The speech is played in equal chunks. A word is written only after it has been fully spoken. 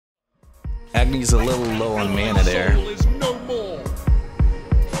Agni's a little low on mana there.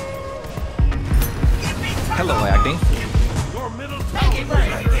 Hello, Agni.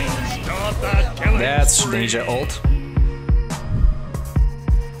 That's Ninja ult.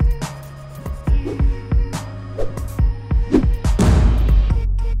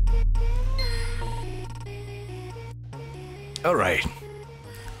 Alright.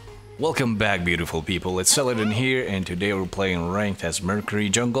 Welcome back, beautiful people. It's Elidan here, and today we're playing Run.Exe Mercury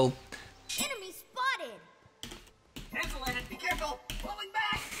jungle. Enemy spotted. Cancel it. Be careful. Pulling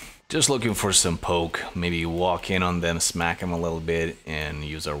back. Just looking for some poke. Maybe walk in on them, smack them a little bit, and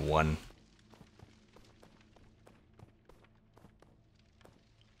use our one.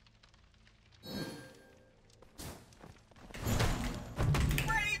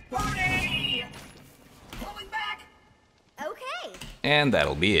 And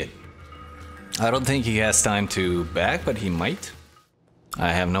that'll be it. I don't think he has time to back, but he might.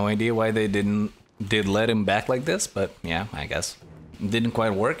 I have no idea why they did let him back like this, but yeah, I guess. Didn't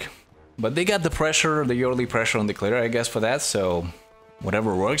quite work. But they got the pressure, the early pressure on the clear, I guess, for that, so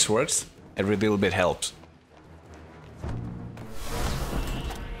whatever works, works. Every little bit helps.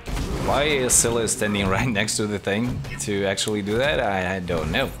 Why is Scylla standing right next to the thing to actually do that? I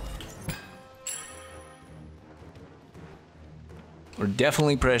don't know. We're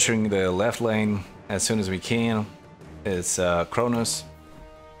definitely pressuring the left lane as soon as we can. It's Kronos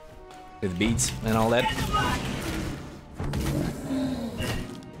with beats and all that.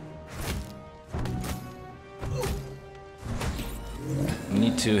 We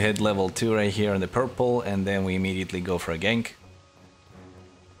need to hit level 2 right here on the purple, and then we immediately go for a gank.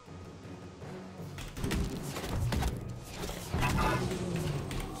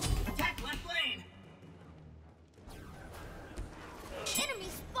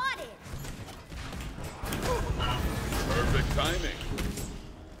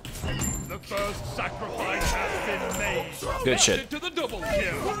 Good shit. To the double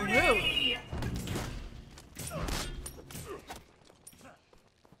kill.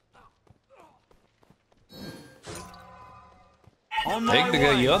 Take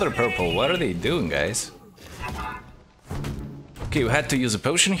the other purple. What are they doing, guys? Okay, we had to use a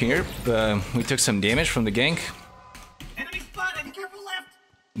potion here. We took some damage from the gank.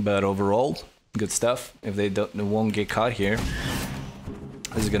 But overall, good stuff. If they won't get caught here,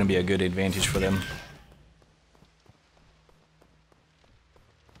 this is gonna be a good advantage for them.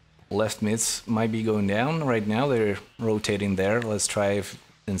 Left mids might be going down right now. They're rotating there. Let's try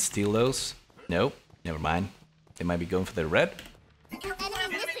and steal those. Nope, never mind. They might be going for the red. Enemy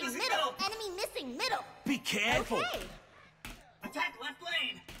missing middle. Enemy missing middle. Be careful. Okay. Attack left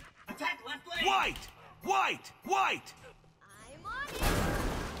lane. Attack left lane. White, white, white. I'm on it.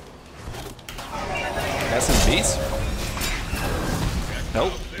 That's his beats.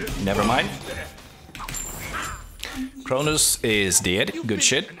 Nope, never mind. Kronos is dead, good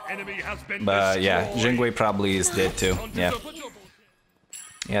shit. But yeah, Jingwei probably is dead too, yeah.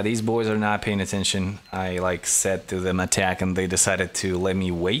 Yeah, these boys are not paying attention. I like said to them attack and they decided to let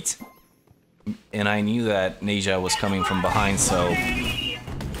me wait. And I knew that Ninja was coming from behind, so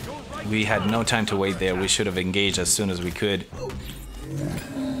we had no time to wait there. We should have engaged as soon as we could.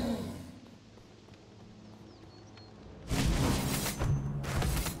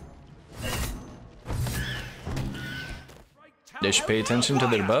 They should pay attention to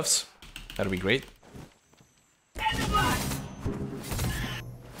their buffs. That'd be great.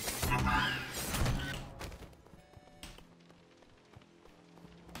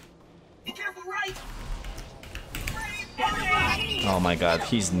 Oh my god,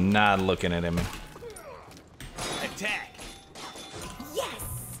 he's not looking at him. Attack. Yes.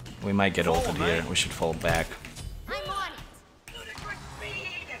 We might get ulted here. We should fall back. I'm on it.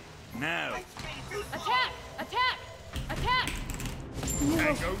 Now. Attack! Attack! Attack!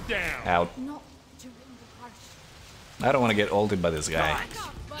 Go down. Out. Not during the harsh. I don't want to get ulted by this guy.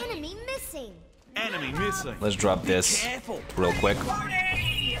 Enemy missing. Enemy missing. Let's drop this real quick.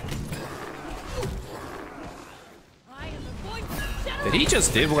 Did he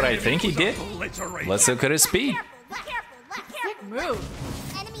just did what I think he did? Let's look at his speed. Sick move.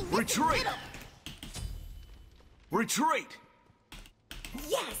 Enemy Retreat. middle. Retreat.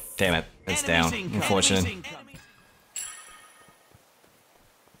 Yes. Damn it, it's down. Unfortunate.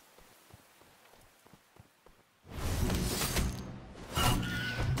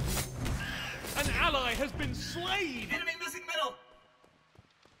 An ally has been slain. Enemy missing middle.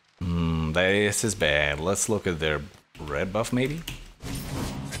 This is bad. Let's look at their red buff, maybe?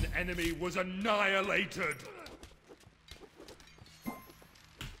 An enemy was annihilated.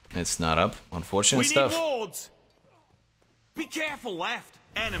 It's not up. Unfortunate We stuff. need wards. Be careful, left.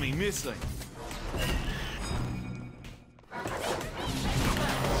 Enemy missing.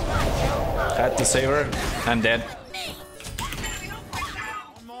 Had to save her. I'm dead.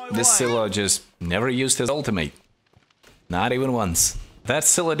 This Scylla just never used his ultimate. Not even once. That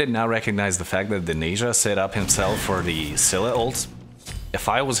Scylla did not recognize the fact that the Ninja set up himself for the Scylla ult. If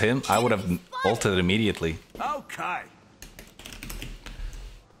I was him, I would have ulted immediately. Okay.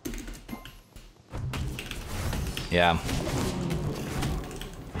 Yeah.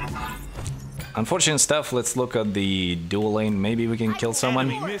 Unfortunate stuff. Let's look at the dual lane. Maybe we can kill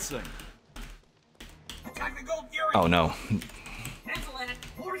someone. Enemy missing. Attack the Gold Fury. Oh no. Cancel it.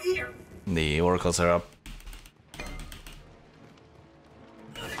 Over here. The oracles are up.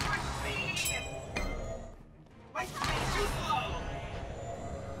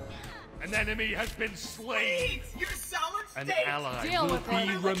 An enemy has been slain. You're solid An state. ally Deal will with be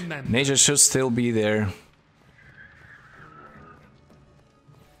it. remembered. Ninja should still be there.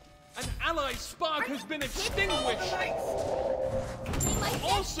 An ally spark has been extinguished.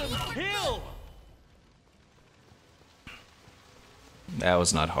 Awesome kill. That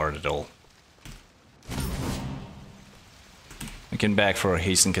was not hard at all. We can back for a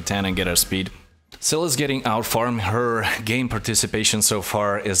hasten katana and get our speed. Scylla's getting outfarmed. Her game participation so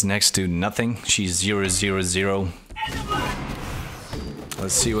far is next to nothing. She's 0-0-0.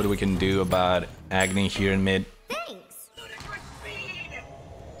 Let's see what we can do about Agni here in mid. Thanks.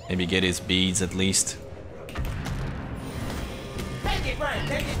 Maybe get his beads at least.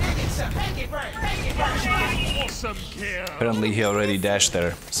 Awesome kill. Apparently he already dashed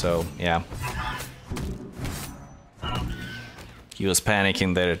there, so yeah. He was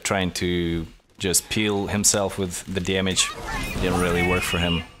panicking there, trying to just peel himself with the damage. Didn't really work for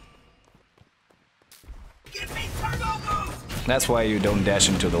him. That's why you don't dash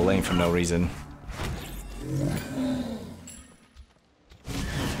into the lane for no reason.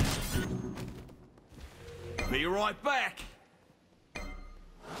 Be right back.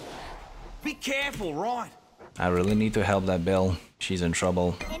 Be careful, right? I really need to help that Belle. She's in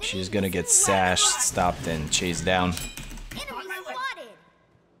trouble. She's gonna get sashed, stopped, and chased down. Enemy spotted.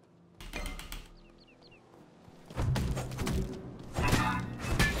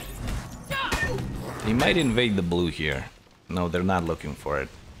 He might invade the blue here. No, they're not looking for it.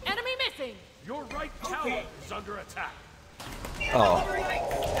 Enemy missing. Your right tower is under attack. Oh,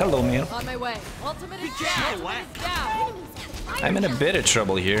 hello, man. On my way. Ultimate is careful, down. Whack. Ultimate is down. I'm in a bit of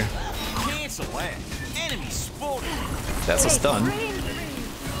trouble here. Cancel that. Enemy spotted. That's a stun.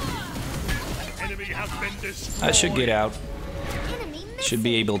 Enemy has been destroyed. I should get out. Enemy missing. Should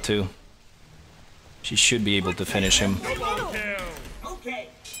be able to. She should be able to finish him. Double kill. Okay.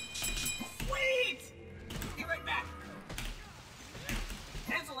 Sweet. Be right back.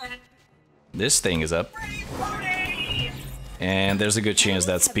 Cancel that. This thing is up. Ready, party. And there's a good chance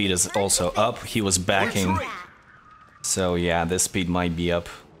that speed is also up. He was backing. So yeah, this speed might be up.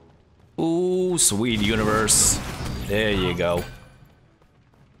 Ooh, sweet universe. There you go.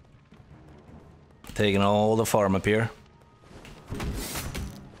 Taking all the farm up here.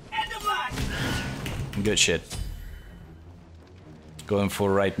 End of line. Good shit. Going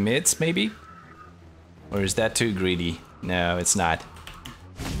for right mids, maybe? Or is that too greedy? No, it's not.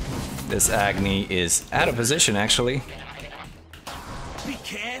 This Agni is out of position, actually. Be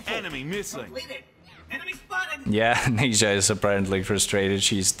careful. Enemy missing. Completed. Enemy spotted. Yeah, Nisha is apparently frustrated.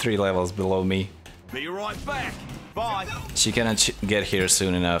 She's 3 levels below me. Be right back. Bye. She cannot get here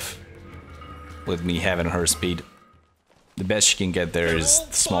soon enough with me having her speed. The best she can get there is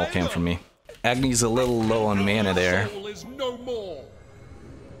the small camp from me. Agni's a little low on mana there. Soul is no more.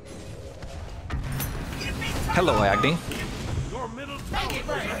 Hello, Agni. Your middle tower is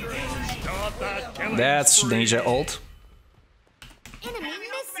under attack. Start that killing That's spree. Ninja ult. Enemy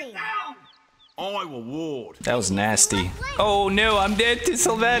missing. I will ward. That was nasty. Oh no, I'm dead to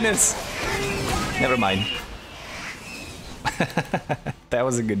Sylvanas. Never mind. That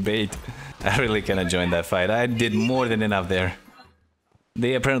was a good bait. I really cannot join that fight. I did more than enough there.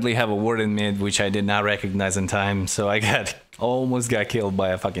 They apparently have a ward in mid, which I did not recognize in time, so I almost got killed by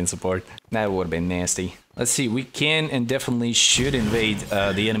a fucking support. That would have been nasty. Let's see, we can and definitely should invade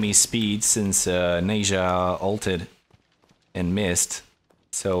the enemy's speed since Neja ulted and missed,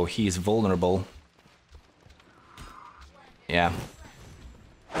 so he's vulnerable. Yeah.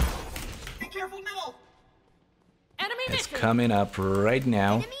 Be careful, middle. Enemy It's missing. coming up right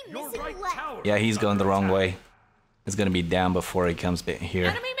now. Enemy Your missing right left. tower. Yeah, he's is going the under wrong attack. way. It's gonna be down before he comes here.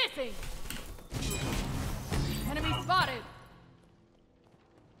 Enemy missing. Enemy spotted.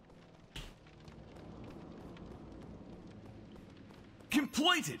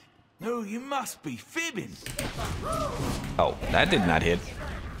 Completed. No, you must be fibbing. Oh, that did not hit.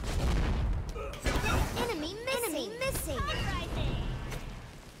 Enemy missing.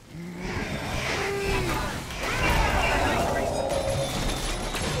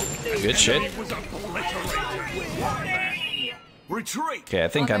 Good shit. Was obliterated. Retreat. Okay, I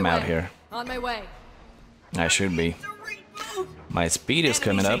think I'm out here. On my way. I should be. My speed is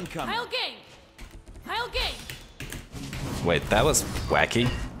coming up. I'll gain. I'll gain. Wait, that was wacky.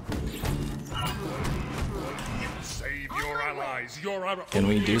 Save your allies. Your Can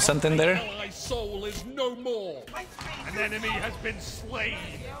we do something there? ally soul is no more. An enemy has been slain.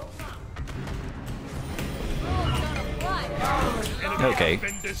 Enemy Okay.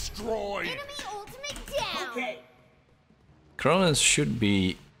 has been destroyed. Enemy ultimate down. Kronos should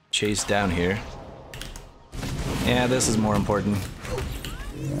be chased down here. Yeah, this is more important.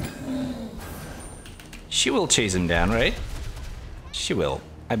 She will chase him down, right? She will.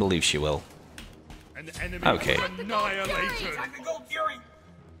 I believe she will. An enemy Okay. was annihilated.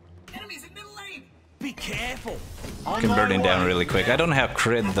 Be careful. Converting down really quick. I don't have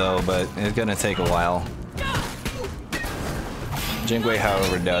crit though, but it's gonna take a while. Jingwei,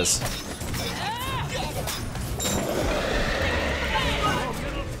 however, does.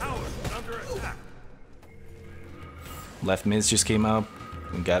 Left mids just came up.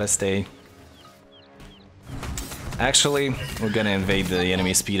 We gotta stay. Actually, we're gonna invade the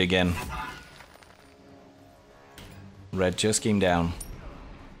enemy speed again. Red just came down.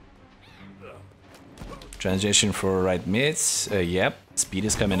 Transition for right mids. Yep, speed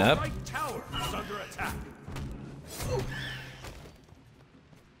is coming up. Tower is under attack.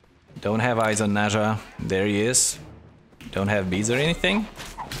 Don't have eyes on Naja. There he is. Don't have beads or anything.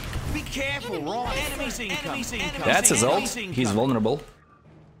 Be careful, right? Enemies incoming. That's his ult. He's vulnerable.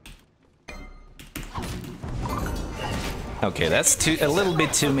 Okay, that's a little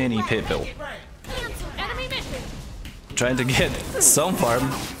bit too many people. Enemy missing. Trying to get some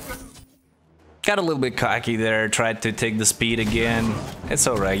farm. Got a little bit cocky there, tried to take the speed again. It's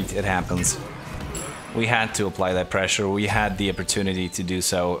alright, it happens. We had to apply that pressure, we had the opportunity to do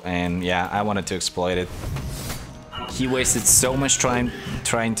so, and yeah, I wanted to exploit it. He wasted so much trying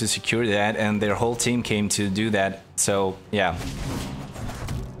to secure that, and their whole team came to do that, so yeah.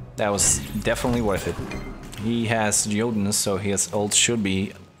 That was definitely worth it. He has Jotun, so his ult should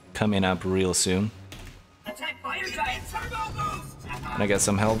be coming up real soon. I got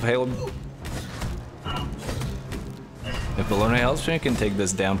some help. If Bologna helps me, I can take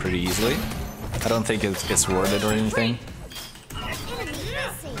this down pretty easily. I don't think it's worth it or anything.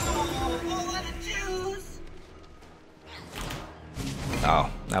 Oh,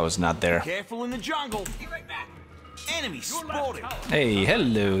 that was not there. Careful in the jungle. Enemy spotted. Hey,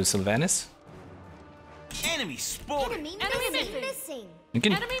 hello, Sylvanas. Enemy spotted. Enemy missing. You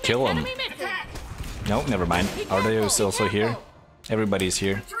can kill him. Enemy missing. No, never mind. Aldo is also here. Everybody's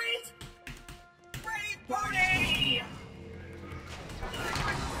here.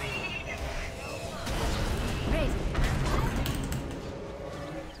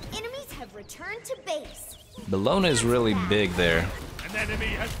 Enemies have returned to base. Bologna is really big there. An enemy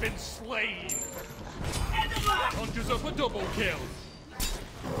has been slain. Conjures up a double kill.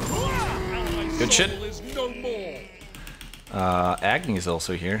 Ally Good shit. soul is no more. Agni is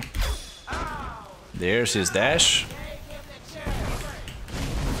also here. There's his dash.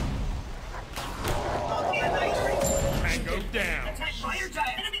 Tango down.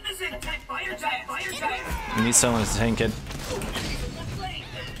 We need someone to tank it.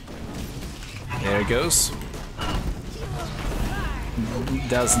 There it goes.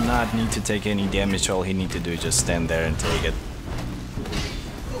 Does not need to take any damage, all he needs to do is just stand there and take it.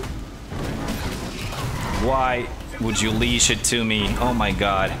 Why would you leash it to me? Oh my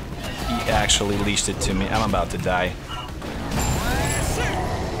god. He actually leashed it to me. I'm about to die.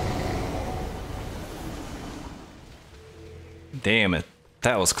 Damn it.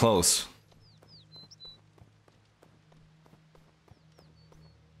 That was close.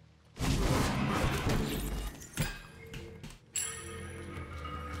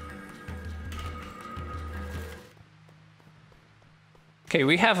 Okay,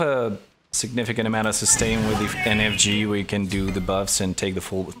 we have a significant amount of sustain with the NFG. We can do the buffs and take the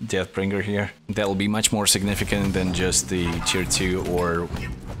full Deathbringer here. That'll be much more significant than just the tier 2 or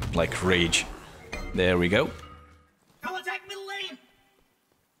like Rage. There we go.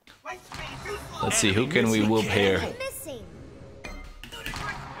 Let's see, who can we whoop here? Missing.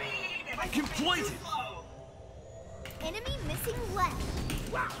 Completed. Enemy missing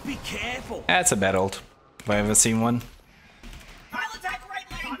left. Be careful. That's a bad ult, if I ever seen one.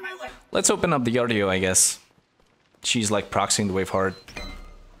 Let's open up the Ardio, I guess. She's like proxying the wave hard.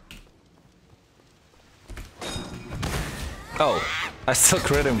 Oh, I still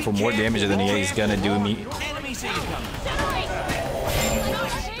crit him for more damage than he's gonna do me. Enemies incoming.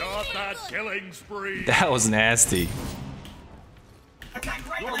 Start that killing spree. That was nasty. Be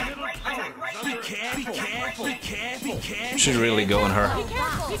careful. Be careful. Should really go on her. Be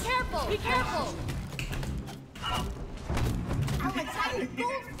careful! Be careful! Be careful! I'll attack with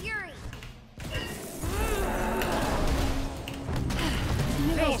Gold Fury.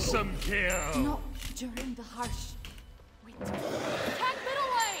 Awesome kill. Not during the harsh winter. Attack middle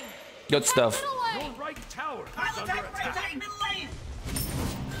lane! Good stuff. Middle Your lane! right tower is under attack.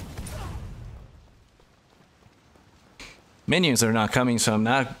 Minions are not coming, so I'm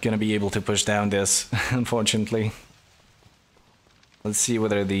not gonna be able to push down this, unfortunately. Let's see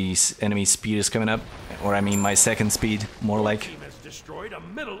whether the enemy speed is coming up, or I mean my second speed, more like. Team has destroyed a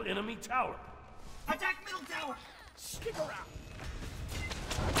middle enemy tower. Attack middle tower. Stick around.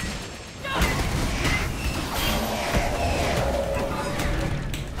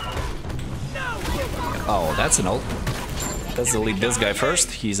 Oh, that's an ult. Let's delete this guy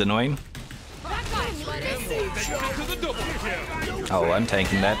first, he's annoying. Back off, buddy! To the double kill. Oh, I'm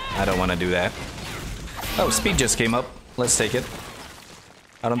tanking that. I don't want to do that. Oh, speed just came up. Let's take it.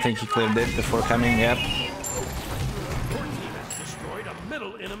 I don't think he cleared it before coming. Yep. Your team has destroyed a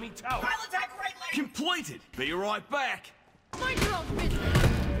middle enemy tower. I'll attack right lane. Completed. Be right back. Mind your own business!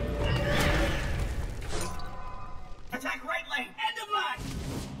 Attack right lane. End of line.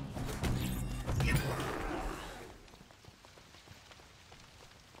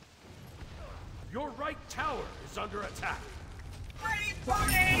 Your right tower is under attack. Ready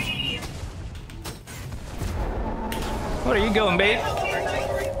party. Where are you going, babe? Back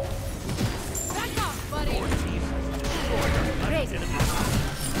off, buddy!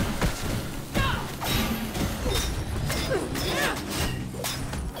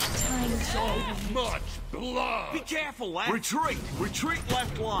 Much blood. Be careful, lad. Retreat. Retreat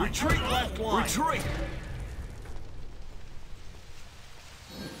left line. Retreat left line. Retreat.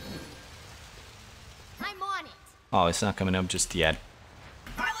 I'm on it. Oh, it's not coming up just yet.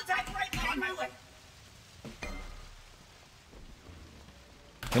 I'll attack right lane. On my way.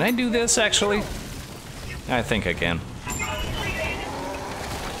 Can I do this, actually? I think I can.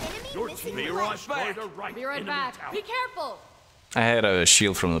 Your team Be has right destroyed back. a right Be right enemy back! tower. Be careful! I had a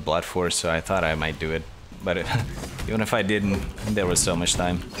shield from the Blood Force, so I thought I might do it. But even if I didn't, there was so much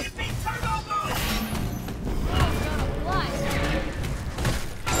time.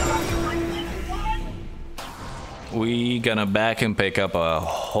 We gonna back and pick up a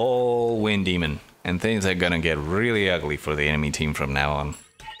whole Wind Demon. And things are gonna get really ugly for the enemy team from now on. End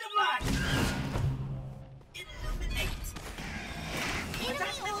of line. Illuminate.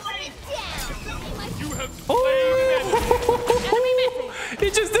 Attack middle lane. Down. You have slain Oh! Enemy missing! He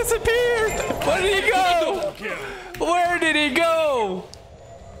just disappeared! Where did he go? kill. Where did he go?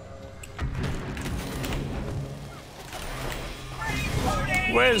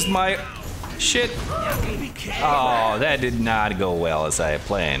 Where's my shit? Oh, that did not go well as I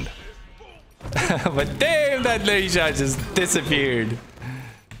planned. But damn, that lady shot just disappeared.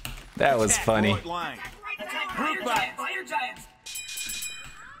 That was funny. Right line. Attack fire giant. Fire giants.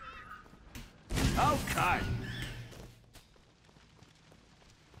 Okay.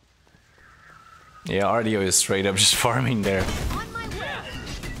 Yeah, RDO is straight up just farming there. On my way.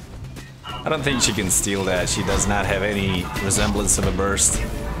 I don't think she can steal that. She does not have any resemblance of a burst.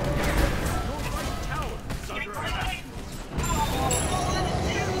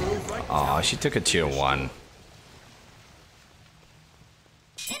 Aw, she took a tier 1.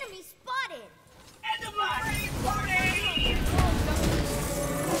 Enemy spotted. End of line. Party.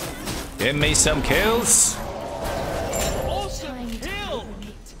 Give me some kills. Awesome kill.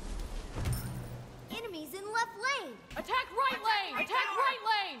 Enemies in left lane. Attack right lane! Attack right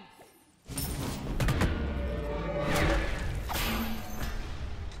lane!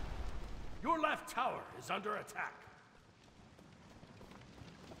 Your left tower is under attack.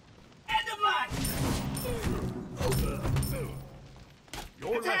 End of line.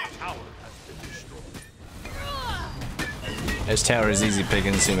 Your left tower has been destroyed. This tower is easy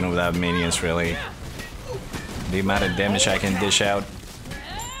pickings even without minions, really. The amount of damage I can dish out.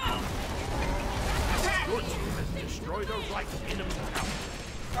 Your team has destroyed a right enemy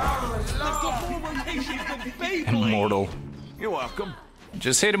tower. Immortal. You're welcome.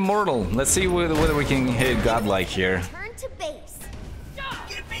 Just hit Immortal. Let's see whether we can hit Godlike here. Turn to base.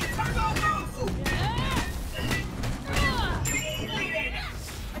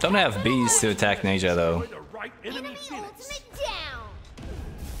 Don't have bees to attack Neja though. The right enemy Enemy phoenix. ultimate down.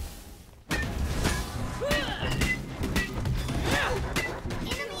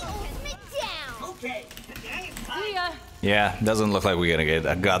 Enemy ultimate down. Okay. See ya! Yeah, doesn't look like we're gonna get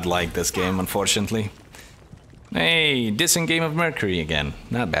a god like this game, unfortunately. Hey, decent game of Mercury again.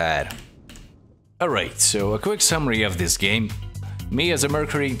 Not bad. Alright, so a quick summary of this game. Me as a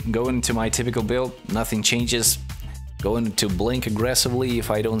Mercury, going into my typical build, nothing changes. Going to blink aggressively if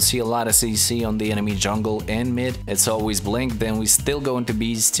I don't see a lot of CC on the enemy jungle and mid. It's always blink, then we still go into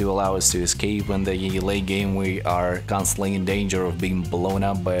beast to allow us to escape. When the late game we are constantly in danger of being blown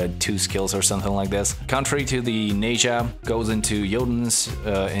up by 2 skills or something like this. Contrary to the Neja, goes into Jotuns,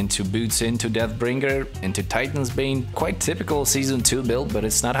 into Boots, into Deathbringer, into Titan's Bane. Quite typical Season 2 build, but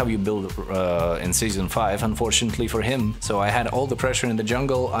it's not how you build in Season 5, unfortunately for him. So I had all the pressure in the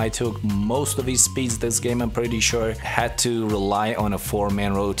jungle, I took most of his speeds this game, I'm pretty sure. Had to rely on a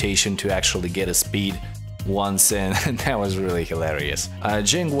 4-man rotation to actually get a speed once, and that was really hilarious.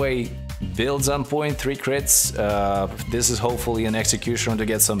 Jingwei builds on point, 3 crits. This is hopefully an executioner to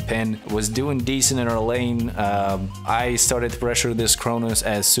get some pen. Was doing decent in our lane. I started to pressure this Kronos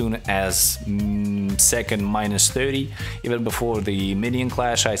as soon as second -30. Even before the minion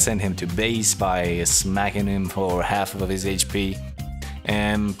clash, I sent him to base by smacking him for half of his HP.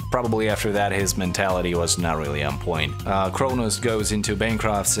 And probably after that his mentality was not really on point. Kronos goes into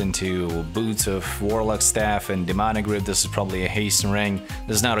Bancrofts, into Boots of Warlock Staff and Demonic Grip. This is probably a haste and ring.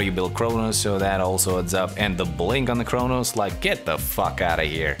 This is not how you build Kronos, so that also adds up. And the blink on the Kronos, like, get the fuck out of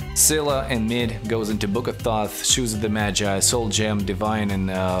here. Scylla in mid goes into Book of Thoth, Shoes of the Magi, Soul Gem, Divine,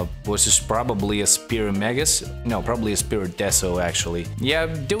 and was just probably a Spirit Magus. No, probably a Spirit Deso actually. Yeah,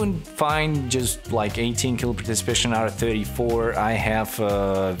 doing fine, just like 18 kill participation out of 34. I have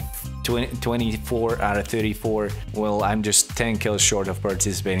 24 out of 34. Well, I'm just 10 kills short of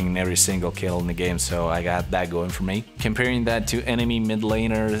participating in every single kill in the game, so I got that going for me. Comparing that to enemy mid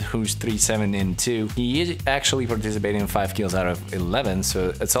laner who's 3-7 in 2, he is actually participating in 5 kills out of 11,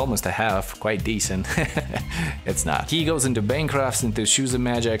 so it's almost a half, quite decent. It's not. He goes into Bancrofts, into Shoes of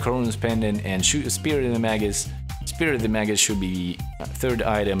Magi, Kronos Pendant, and Spirit of the Magus. Spirit of the Magus should be 3rd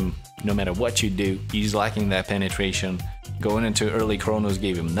item no matter what you do. He's lacking that penetration. Going into early Kronos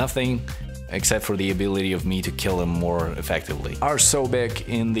gave him nothing, except for the ability of me to kill him more effectively. Our Sobek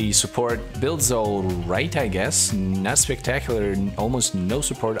in the support builds alright, I guess. Not spectacular, almost no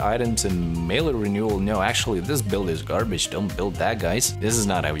support items, and melee renewal. No, actually this build is garbage, don't build that, guys. This is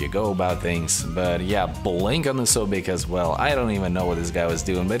not how you go about things. But yeah, blink on the Sobek as well. I don't even know what this guy was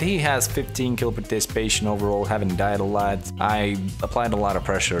doing, but he has 15 kill participation overall, haven't died a lot. I applied a lot of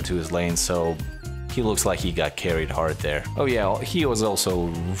pressure to his lane, so he looks like he got carried hard there. Oh yeah, he was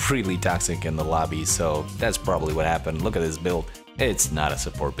also really toxic in the lobby, so that's probably what happened. Look at this build. It's not a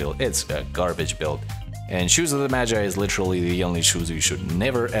support build, it's a garbage build. And Shoes of the Magi is literally the only shoes you should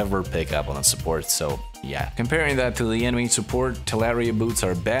never ever pick up on a support, so yeah. Comparing that to the enemy support, Talaria boots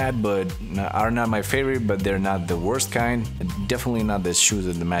are bad, but are not my favorite, but they're not the worst kind. Definitely not the Shoes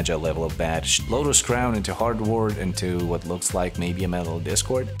of the Magi level of bad. Lotus Crown into Hard Ward, into what looks like maybe a Metal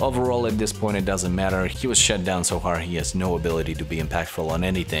Discord. Overall, at this point, it doesn't matter. He was shut down so hard, he has no ability to be impactful on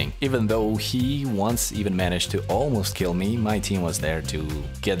anything. Even though he once even managed to almost kill me, my team was there to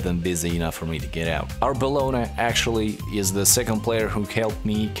get them busy enough for me to get out. Our Bellona actually is the second player who helped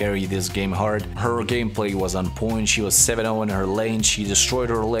me carry this game hard. Her gameplay was on point. She was 7-0 in her lane, she destroyed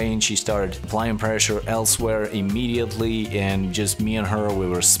her lane, she started applying pressure elsewhere immediately, and just me and her, we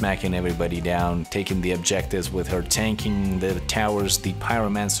were smacking everybody down, taking the objectives with her, tanking the towers, the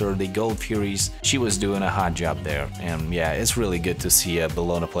Pyromancer, the Gold Furies. She was doing a hot job there, and yeah, it's really good to see a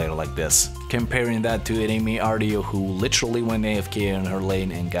Bellona player like this. Comparing that to enemy Ardio, who literally went AFK in her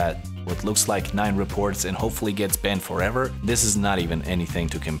lane and got what looks like 9 reports and hopefully gets banned forever, this is not even anything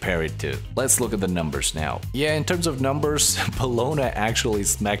to compare it to. Let's look at the numbers now. Yeah, in terms of numbers, Bellona actually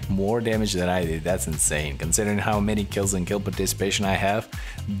smacked more damage than I did. That's insane. Considering how many kills and kill participation I have,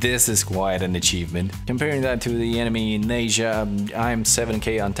 this is quite an achievement. Comparing that to the enemy in Asia, I'm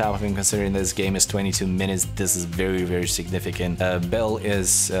 7k on top of him. Considering this game is 22 minutes, this is very, very significant. Bell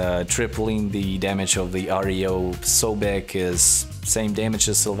is tripling the damage of the REO. Sobek is same damage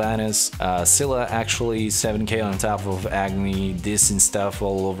as Sylvanas. Scylla actually 7k on top of Agni, this and stuff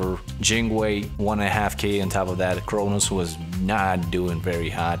all over. Jingwei 1.5k on top of that. Kronos was not doing very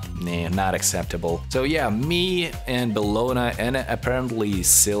hot, not acceptable. So yeah, me and Bellona and apparently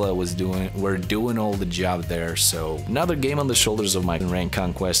Scylla were doing all the job there. So another game on the shoulders of my rank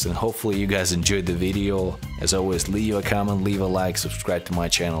Conquest, and hopefully you guys enjoyed the video. As always, leave a comment, leave a like, subscribe to my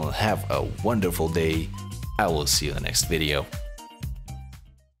channel, and have a wonderful day. I will see you in the next video.